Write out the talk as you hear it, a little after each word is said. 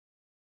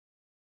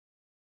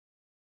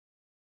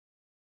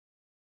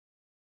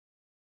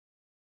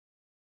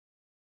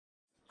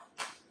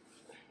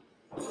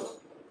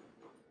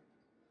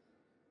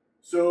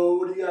So,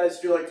 what do you guys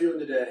feel like doing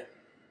today?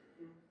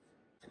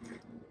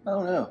 I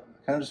don't know.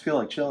 I kind of just feel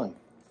like chilling.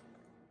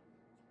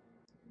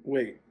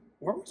 Wait,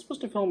 weren't we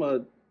supposed to film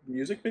a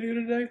music video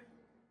today?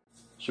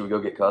 Should we go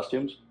get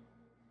costumes?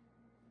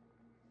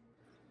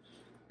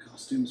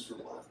 Costumes for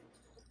what?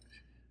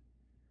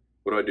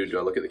 What do I do? Do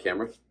I look at the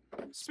camera?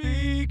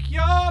 Speak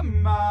your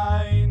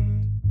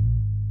mind,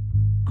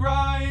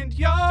 grind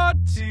your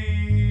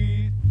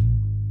teeth.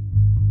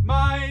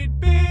 Might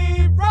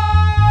be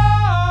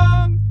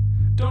wrong,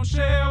 don't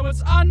share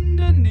what's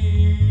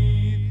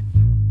underneath.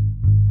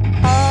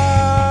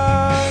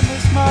 I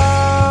miss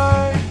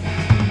my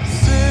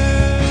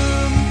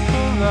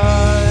simple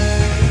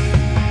life.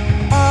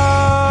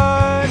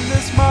 I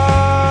miss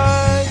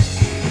my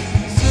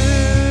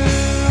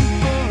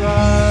simple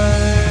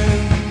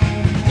life.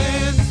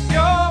 It's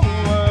your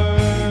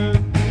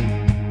word,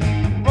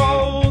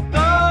 roll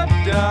the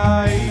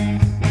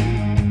dice.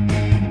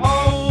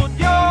 Hold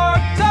your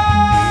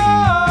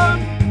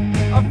tongue,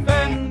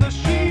 offend the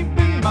sheep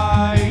and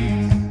mice.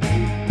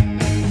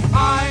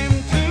 I'm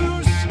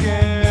too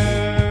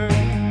scared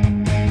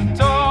to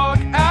talk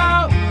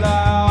out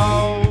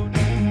loud.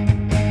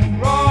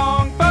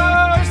 Wrong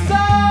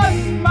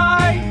person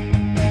might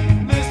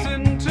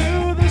listen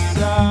to the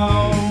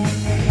sound.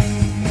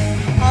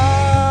 I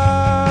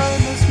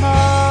miss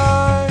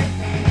my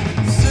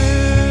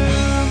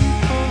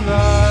simple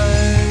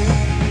life.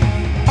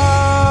 I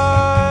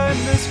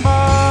miss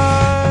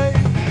my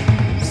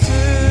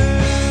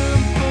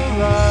simple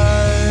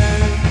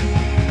life.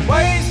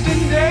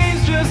 Wasting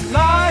days just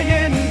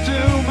lying to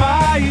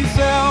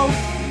myself.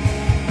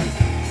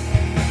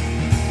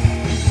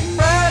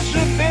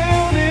 Pressure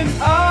building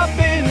up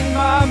in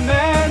my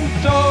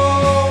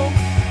mental.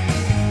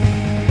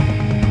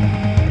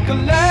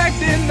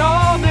 Collecting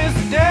all this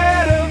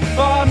data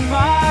upon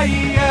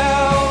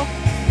myself.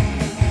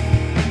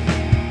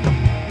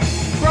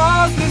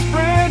 Cross this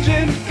bridge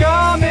and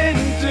come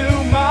into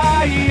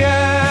my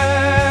help.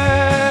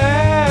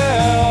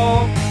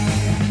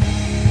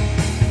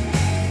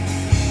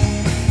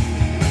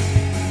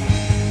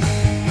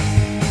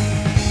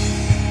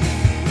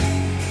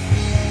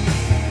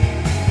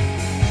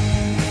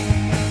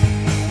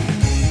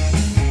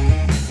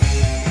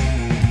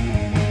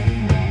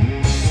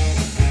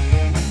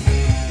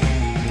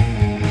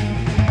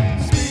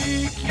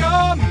 Speak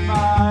your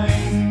mind,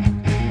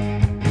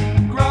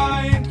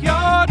 grind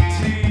your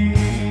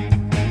teeth.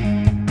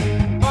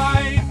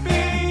 Might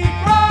be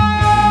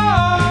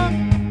wrong,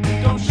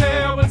 don't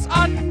share what's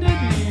underneath.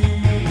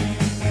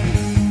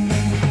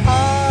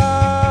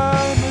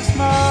 I miss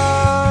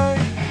my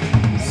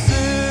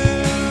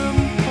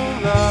simple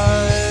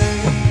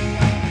life.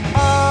 I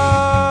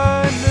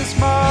miss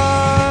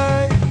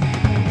my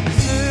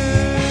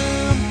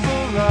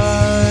simple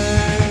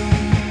life.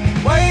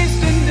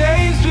 Wasting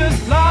days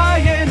just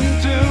lying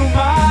to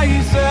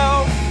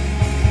myself.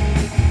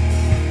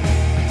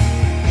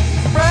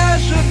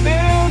 Pressure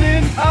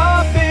building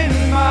up in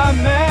my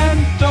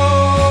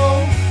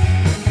mental.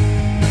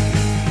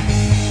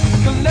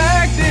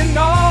 Collecting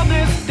all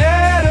this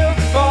data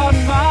on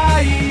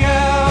my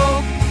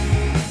help.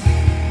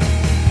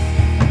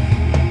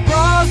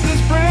 Cross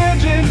this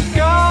bridge and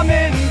come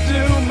into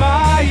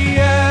my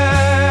help.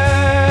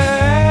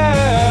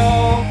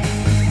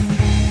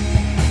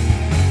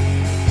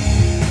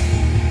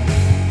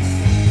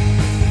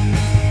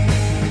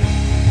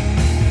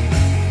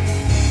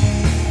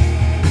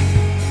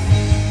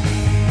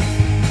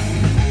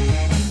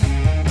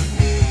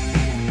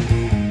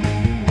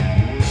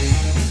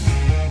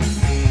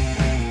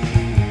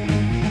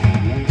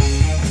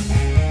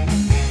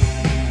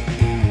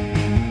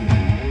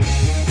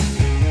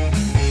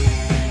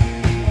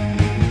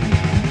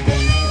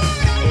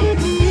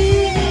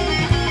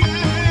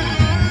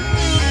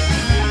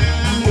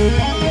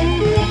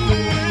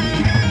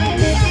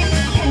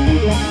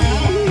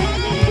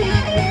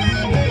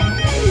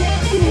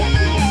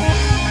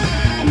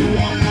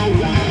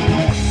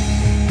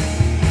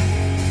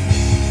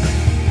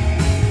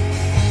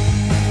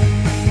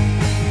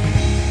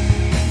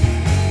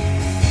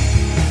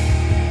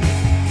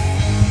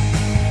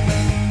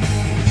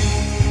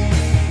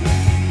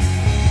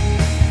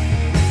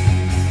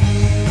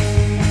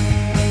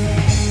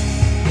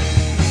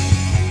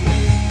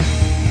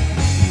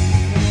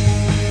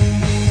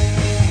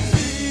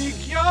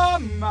 Speak your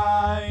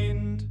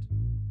mind,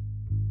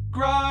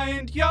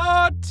 grind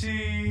your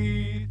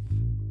teeth.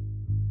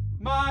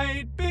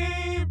 Might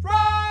be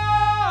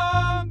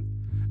wrong,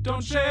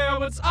 don't share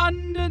what's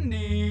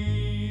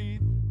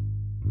underneath.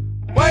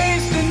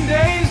 Wasting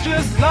days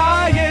just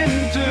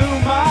lying to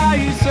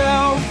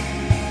myself.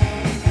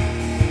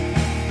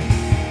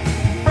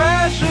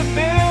 Pressure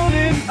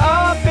building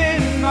up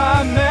in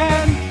my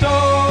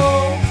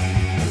mental.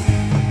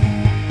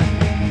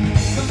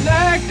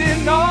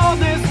 Collecting all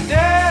this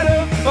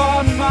data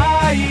on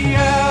my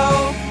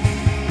help.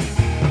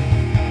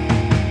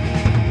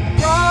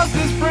 Cross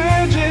this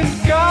bridge and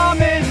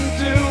come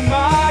into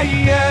my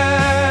help.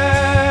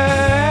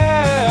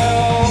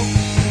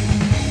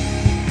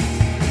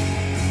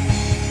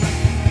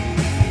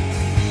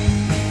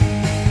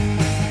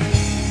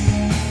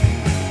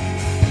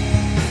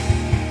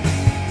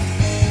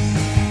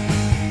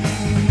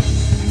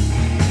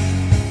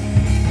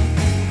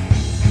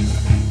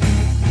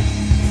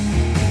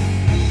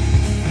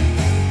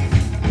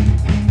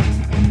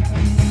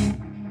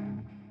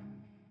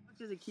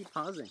 does it keep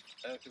pausing?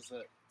 Because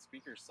the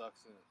speaker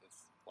sucks and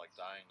it's like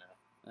dying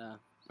now.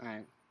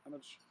 Alright. How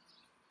much?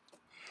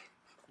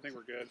 I think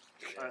we're good.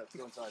 Alright, let's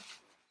go inside.